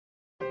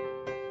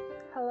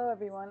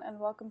everyone, and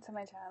welcome to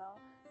my channel.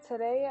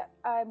 Today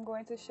I'm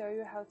going to show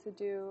you how to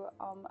do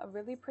a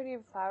really pretty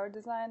flower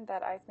design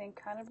that I think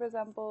kind of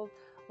resembles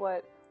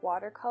what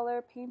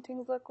watercolor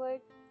paintings look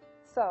like.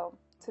 So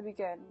to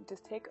begin,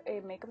 just take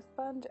a makeup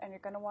sponge and you're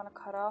going to want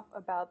to cut off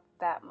about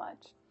that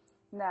much.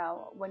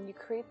 Now when you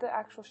create the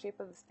actual shape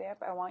of the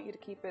stamp, I want you to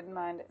keep in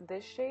mind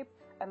this shape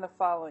and the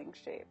following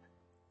shape.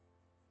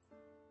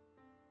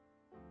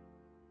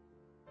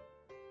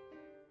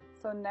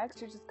 So next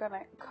you're just going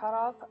to cut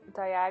off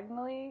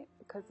diagonally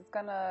because it's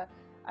going to,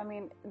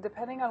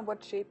 depending on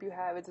what shape you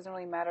have, it doesn't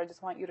really matter. I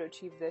just want you to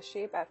achieve this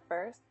shape at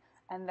first,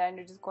 and then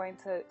you're just going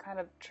to kind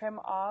of trim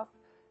off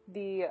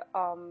the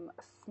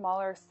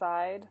smaller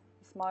side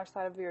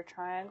of your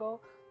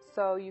triangle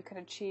so you can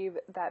achieve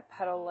that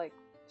petal-like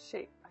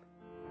shape.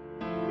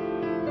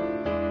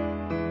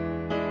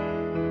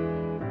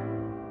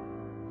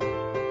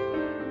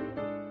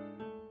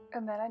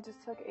 And then I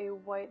just took a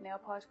white nail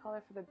polish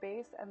color for the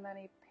base and then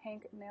a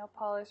pink nail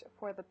polish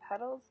for the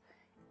petals.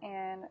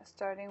 And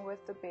starting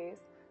with the base,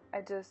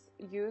 I just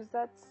used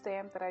that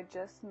stamp that I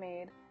just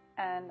made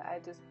and I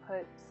just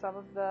put some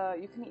of the,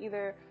 you can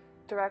either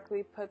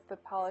directly put the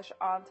polish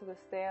onto the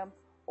stamp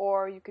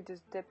or you could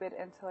just dip it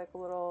into like a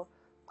little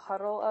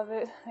puddle of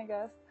it, I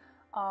guess.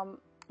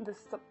 The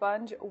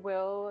sponge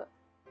will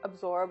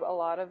absorb a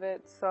lot of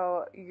it,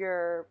 so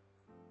your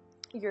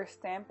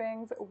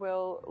stampings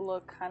will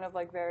look kind of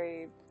like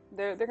they're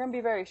going to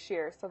be very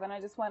sheer. So then I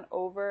just went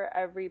over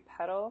every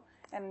petal,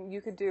 and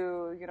you could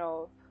do,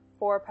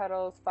 4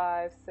 petals,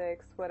 5,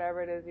 6,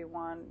 whatever it is you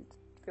want.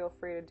 Feel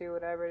free to do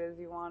whatever it is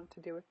you want to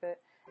do with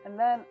it. And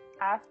then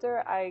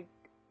after I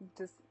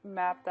just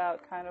mapped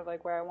out kind of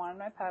like where I wanted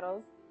my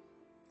petals,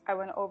 I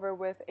went over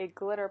with a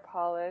glitter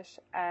polish,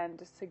 and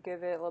just to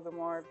give it a little bit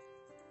more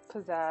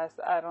pizzazz,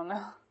 I don't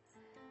know.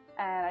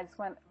 And I just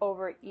went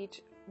over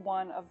each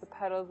one of the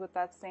petals with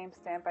that same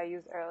stamp I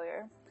used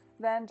earlier.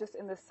 Then just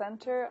in the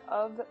center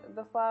of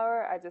the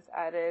flower, I just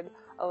added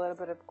a little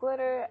bit of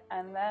glitter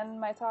and then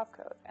my top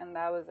coat, and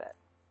that was it.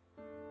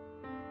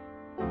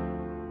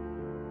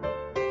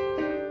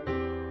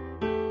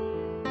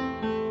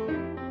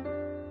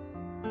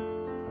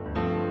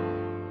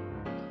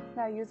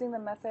 Now, using the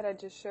method I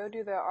just showed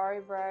you, there are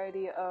a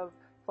variety of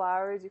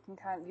flowers you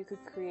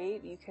could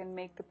create. You can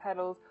make the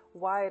petals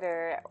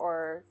wider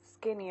or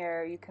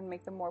skinnier. You can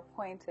make them more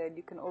pointed.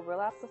 You can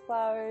overlap the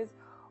flowers,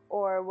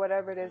 or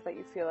whatever it is that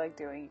you feel like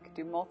doing. You could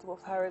do multiple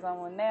flowers on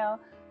one nail.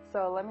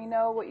 So let me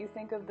know what you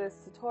think of this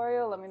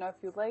tutorial. Let me know if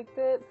you liked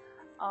it.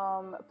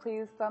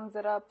 Please thumbs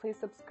it up. Please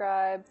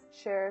subscribe.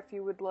 Share if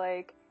you would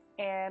like.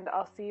 And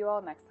I'll see you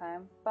all next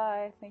time.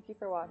 Bye. Thank you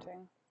for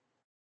watching.